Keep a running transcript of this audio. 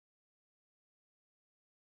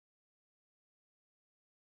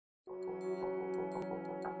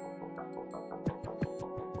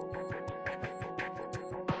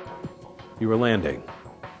You are landing.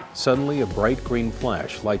 Suddenly, a bright green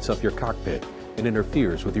flash lights up your cockpit and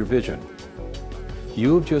interferes with your vision.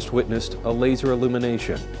 You have just witnessed a laser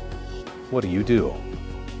illumination. What do?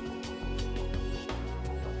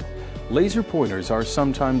 Laser pointers are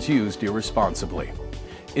sometimes used irresponsibly.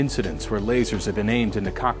 Incidents where lasers have been aimed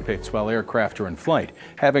into cockpits while aircraft are in flight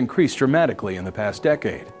have increased dramatically in the past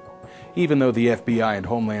decade. Even though the FBI and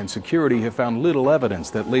Homeland Security have found little evidence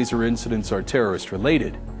that laser incidents are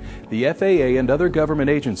terrorist-related, the FAA and other government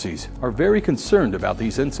agencies are very concerned about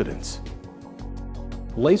these incidents.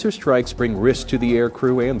 Laser strikes bring risk to the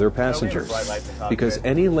aircrew and their passengers, because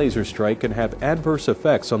any laser strike can have adverse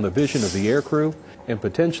effects on the vision of the aircrew and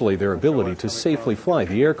potentially their ability to safely fly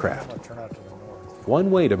the aircraft.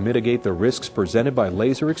 One way to mitigate the risks presented by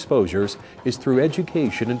laser exposures is through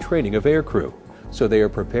education and training of aircrew, so they are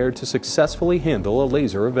prepared to successfully handle a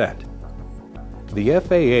laser event. The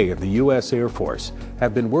FAA and the U.S. Air Force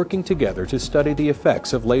have been working together to study the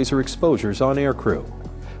effects of laser exposures on aircrew.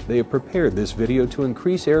 They have prepared this video to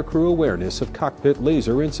increase aircrew awareness of cockpit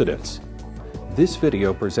laser incidents. This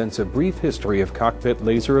video presents a brief history of cockpit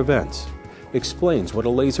laser events, explains what a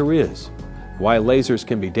laser is, why lasers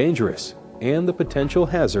can be dangerous, and the potential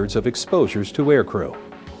hazards of exposures to aircrew.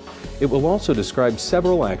 It will also describe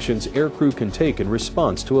several actions aircrew can take in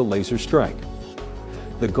response to a laser strike.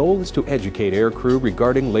 The goal is to educate aircrew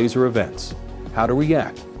regarding laser events, how to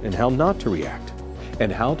react and how not to react,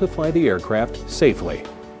 and how to fly the aircraft safely.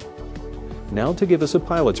 Now to give us a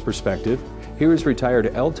pilot's perspective, here is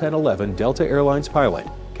retired L-1011 Delta Airlines pilot,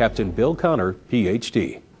 Captain Bill Connor,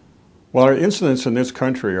 Ph.D. Well, our incidents in this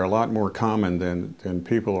country are a lot more common than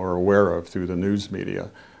people are aware of through the news media.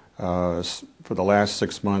 For the last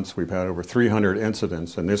 6 months, we've had over 300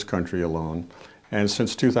 incidents in this country alone. And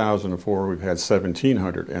since 2004, we've had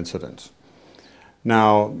 1,700 incidents.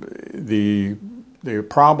 Now, the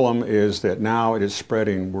problem is that now it is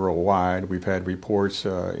spreading worldwide. We've had reports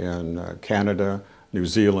in Canada, New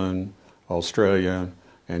Zealand, Australia,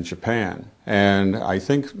 and Japan. And I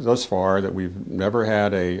think thus far that we've never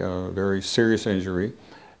had a very serious injury,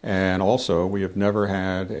 and also we have never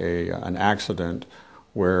had an accident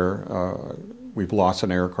where we've lost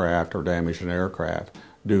an aircraft or damaged an aircraft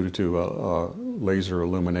due to laser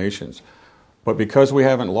illuminations. But because we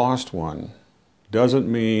haven't lost one, doesn't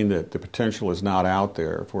mean that the potential is not out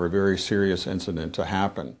there for a very serious incident to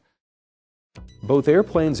happen. Both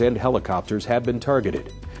airplanes and helicopters have been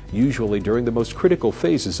targeted, usually during the most critical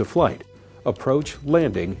phases of flight: approach,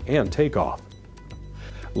 landing, and takeoff.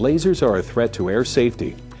 Lasers are a threat to air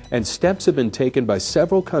safety, and steps have been taken by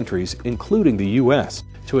several countries, including the U.S.,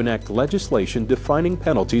 to enact legislation defining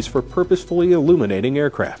penalties for purposefully illuminating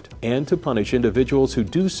aircraft, and to punish individuals who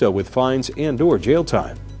do so with fines and/or jail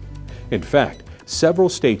time. In fact, several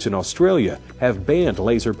states in Australia have banned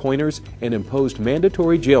laser pointers and imposed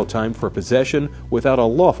mandatory jail time for possession without a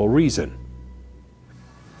lawful reason.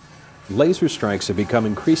 Laser strikes have become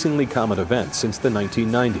increasingly common events since the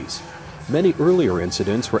 1990s. Many earlier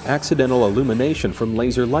incidents were accidental illumination from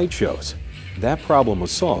laser light shows. That problem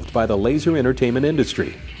was solved by the laser entertainment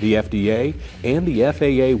industry, the FDA, and the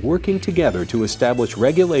FAA working together to establish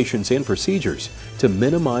regulations and procedures to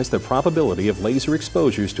minimize the probability of laser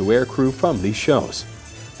exposures to aircrew from these shows.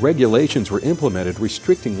 Regulations were implemented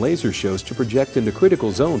restricting laser shows to project into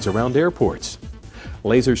critical zones around airports.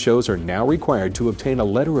 Laser shows are now required to obtain a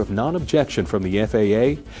letter of non-objection from the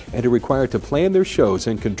FAA and are required to plan their shows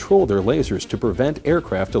and control their lasers to prevent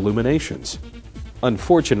aircraft illuminations.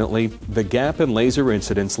 Unfortunately, the gap in laser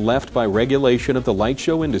incidents left by regulation of the light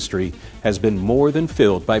show industry has been more than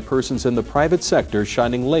filled by persons in the private sector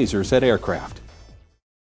shining lasers at aircraft.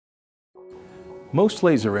 Most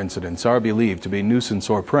laser incidents are believed to be nuisance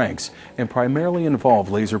or pranks and primarily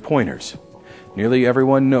involve laser pointers. Nearly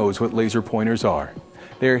everyone knows what laser pointers are.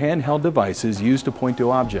 They are handheld devices used to point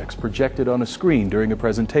to objects projected on a screen during a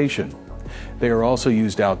presentation. They are also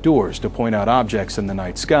used outdoors to point out objects in the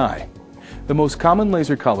night sky. The most common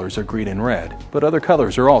laser colors are green and red, but other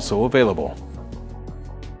colors are also available.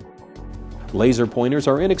 Laser pointers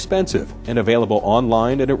are inexpensive and available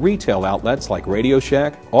online and at retail outlets like Radio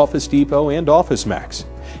Shack, Office Depot, and OfficeMax,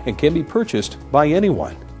 and can be purchased by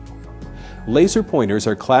anyone. Laser pointers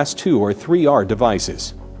are Class 2 or 3R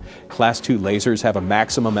devices. Class 2 lasers have a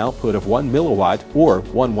maximum output of 1 milliwatt or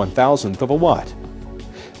 1/1000th of a watt.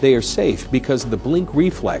 They are safe because of the blink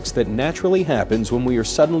reflex that naturally happens when we are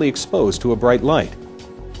suddenly exposed to a bright light.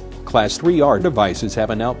 Class 3R devices have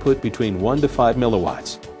an output between 1 to 5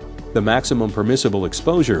 milliwatts. The maximum permissible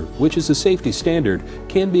exposure, which is a safety standard,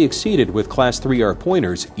 can be exceeded with Class 3R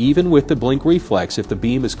pointers even with the blink reflex if the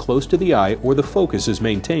beam is close to the eye or the focus is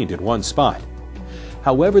maintained in one spot.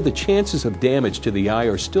 However, the chances of damage to the eye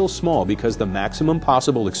are still small because the maximum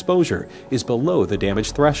possible exposure is below the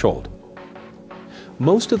damage threshold.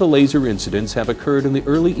 Most of the laser incidents have occurred in the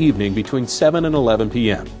early evening between 7 and 11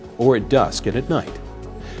 p.m., or at dusk and at night.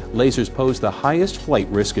 Lasers pose the highest flight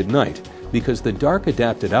risk at night because the dark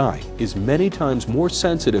adapted eye is many times more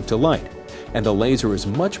sensitive to light, and the laser is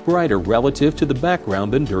much brighter relative to the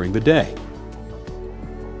background than during the day.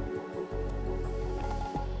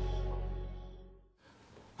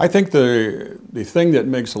 I think the thing that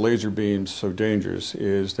makes the laser beams so dangerous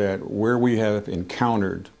is that where we have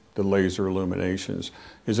encountered the laser illuminations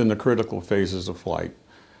is in the critical phases of flight.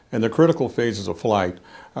 And the critical phases of flight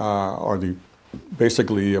are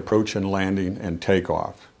basically approach and landing and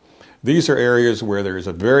takeoff. These are areas where there is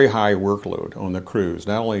a very high workload on the crews,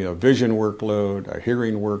 not only a vision workload, a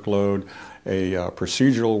hearing workload, a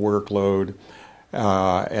procedural workload,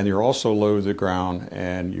 and you're also low to the ground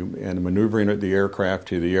and maneuvering the aircraft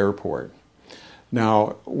to the airport.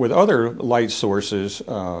 Now, with other light sources,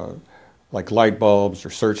 like light bulbs or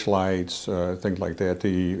searchlights, things like that,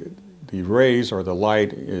 the rays or the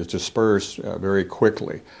light is dispersed very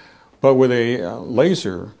quickly. But with a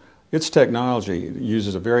laser, its technology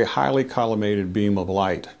uses a very highly collimated beam of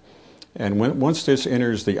light. And once this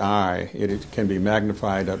enters the eye, it can be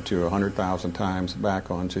magnified up to 100,000 times back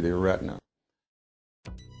onto the retina.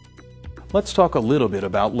 Let's talk a little bit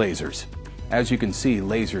about lasers. As you can see,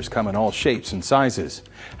 lasers come in all shapes and sizes.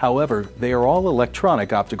 However, they are all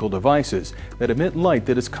electronic optical devices that emit light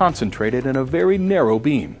that is concentrated in a very narrow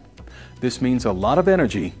beam. This means a lot of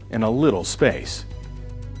energy in a little space.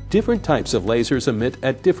 Different types of lasers emit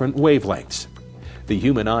at different wavelengths. The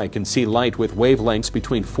human eye can see light with wavelengths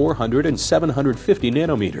between 400 and 750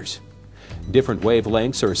 nanometers. Different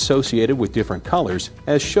wavelengths are associated with different colors,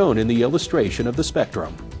 as shown in the illustration of the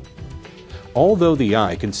spectrum. Although the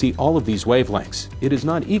eye can see all of these wavelengths, it is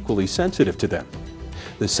not equally sensitive to them.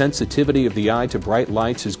 The sensitivity of the eye to bright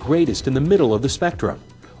lights is greatest in the middle of the spectrum,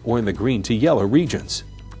 or in the green to yellow regions.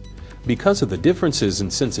 Because of the differences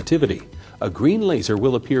in sensitivity, a green laser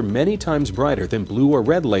will appear many times brighter than blue or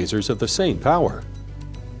red lasers of the same power.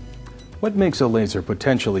 What makes a laser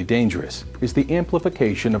potentially dangerous is the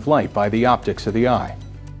amplification of light by the optics of the eye.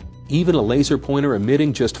 Even a laser pointer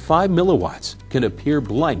emitting just 5 milliwatts can appear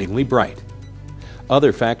blindingly bright.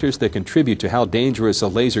 Other factors that contribute to how dangerous a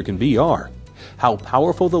laser can be are how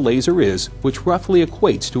powerful the laser is, which roughly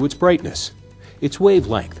equates to its brightness, its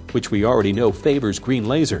wavelength, which we already know favors green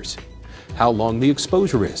lasers, how long the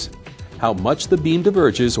exposure is, how much the beam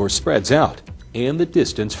diverges or spreads out, and the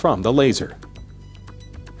distance from the laser.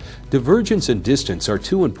 Divergence and distance are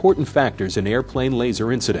two important factors in airplane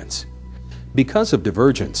laser incidents. Because of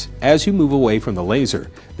divergence, as you move away from the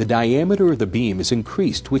laser, the diameter of the beam is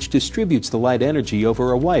increased, which distributes the light energy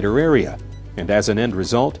over a wider area, and as an end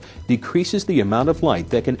result, decreases the amount of light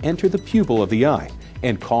that can enter the pupil of the eye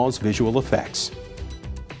and cause visual effects.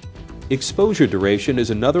 Exposure duration is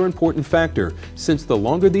another important factor, since the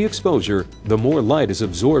longer the exposure, the more light is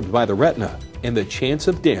absorbed by the retina, and the chance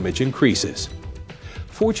of damage increases.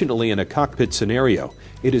 Fortunately, in a cockpit scenario,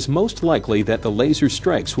 it is most likely that the laser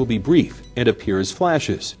strikes will be brief and appear as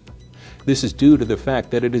flashes. This is due to the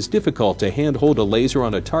fact that it is difficult to handhold a laser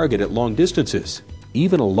on a target at long distances.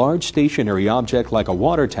 Even a large stationary object like a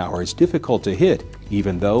water tower is difficult to hit,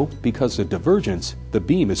 even though, because of divergence, the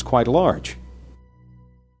beam is quite large.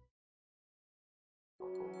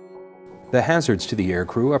 The hazards to the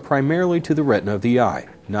aircrew are primarily to the retina of the eye,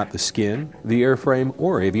 not the skin, the airframe,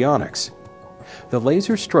 or avionics. The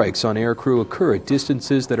laser strikes on aircrew occur at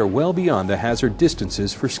distances that are well beyond the hazard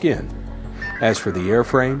distances for skin. As for the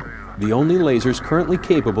airframe, the only lasers currently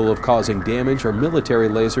capable of causing damage are military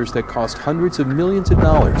lasers that cost hundreds of millions of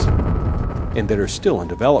dollars and that are still in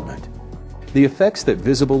development. The effects that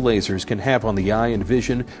visible lasers can have on the eye and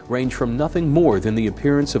vision range from nothing more than the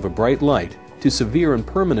appearance of a bright light to severe and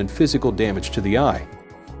permanent physical damage to the eye.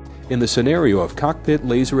 In the scenario of cockpit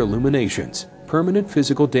laser illuminations, permanent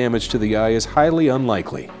physical damage to the eye is highly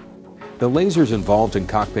unlikely. The lasers involved in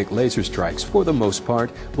cockpit laser strikes, for the most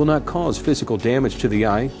part, will not cause physical damage to the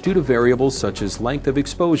eye due to variables such as length of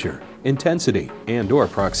exposure, intensity, and/or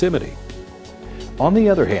proximity. On the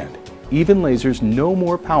other hand, even lasers no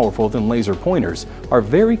more powerful than laser pointers are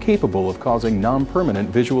very capable of causing non-permanent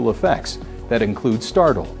visual effects that include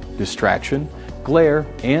startle, distraction, glare,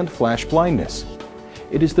 and flash blindness.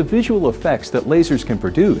 It is the visual effects that lasers can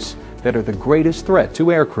produce that are the greatest threat to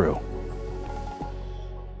aircrew.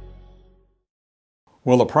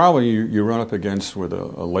 Well, the problem you run up against with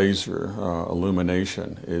a laser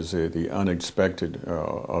illumination is the unexpected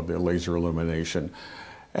of the laser illumination.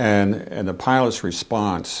 And the pilot's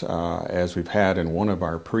response, as we've had in one of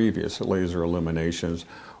our previous laser illuminations,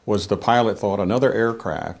 was the pilot thought another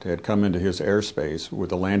aircraft had come into his airspace with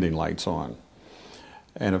the landing lights on.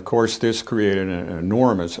 And of course, this created an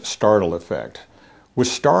enormous startle effect. With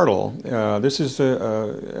startle, this is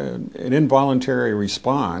an involuntary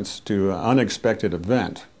response to an unexpected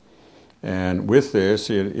event. And with this,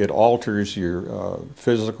 it alters your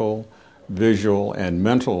physical, visual, and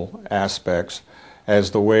mental aspects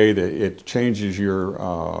as the way that it changes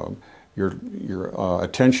your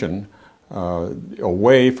attention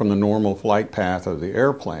away from the normal flight path of the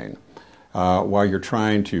airplane while you're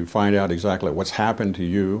trying to find out exactly what's happened to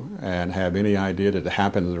you and have any idea that it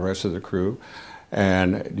happened to the rest of the crew.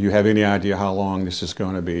 And do you have any idea how long this is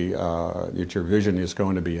going to be, that your vision is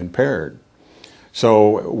going to be impaired?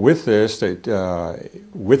 So with this,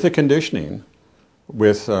 with the conditioning,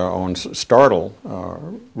 on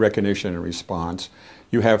startle recognition and response,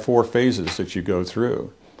 you have 4 phases that you go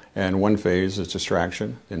through. And one phase is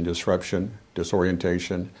distraction, then disruption,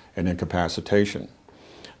 disorientation, and incapacitation.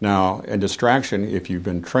 Now, in distraction, if you've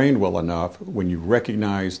been trained well enough, when you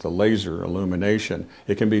recognize the laser illumination,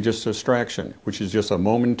 it can be just distraction, which is just a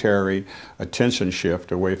momentary attention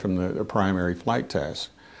shift away from the primary flight task.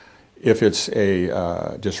 If it's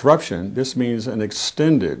a disruption, this means an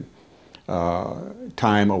extended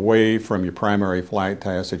time away from your primary flight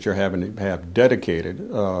task that you're having to have dedicated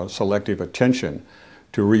selective attention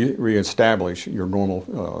to reestablish your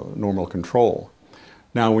normal control.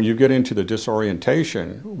 Now, when you get into the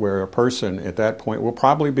disorientation, where a person at that point will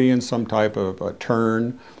probably be in some type of a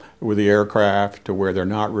turn with the aircraft to where they're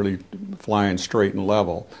not really flying straight and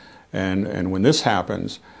level, and when this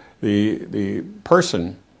happens, the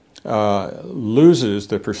person loses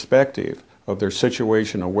the perspective of their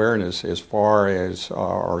situation awareness as far as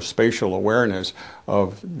our spatial awareness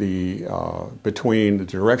of the between the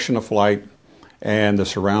direction of flight and the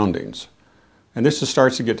surroundings. And this just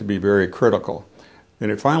starts to get to be very critical. And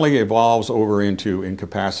it finally evolves over into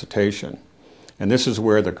incapacitation. And this is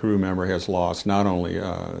where the crew member has lost not only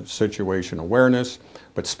situation awareness,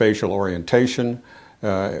 but spatial orientation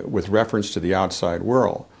with reference to the outside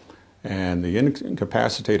world. And the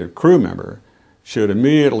incapacitated crew member should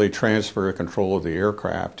immediately transfer control of the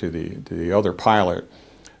aircraft to the other pilot,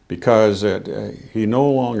 because he no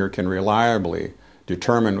longer can reliably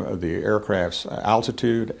determine the aircraft's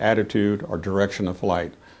altitude, attitude, or direction of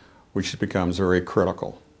flight, which becomes very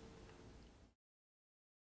critical.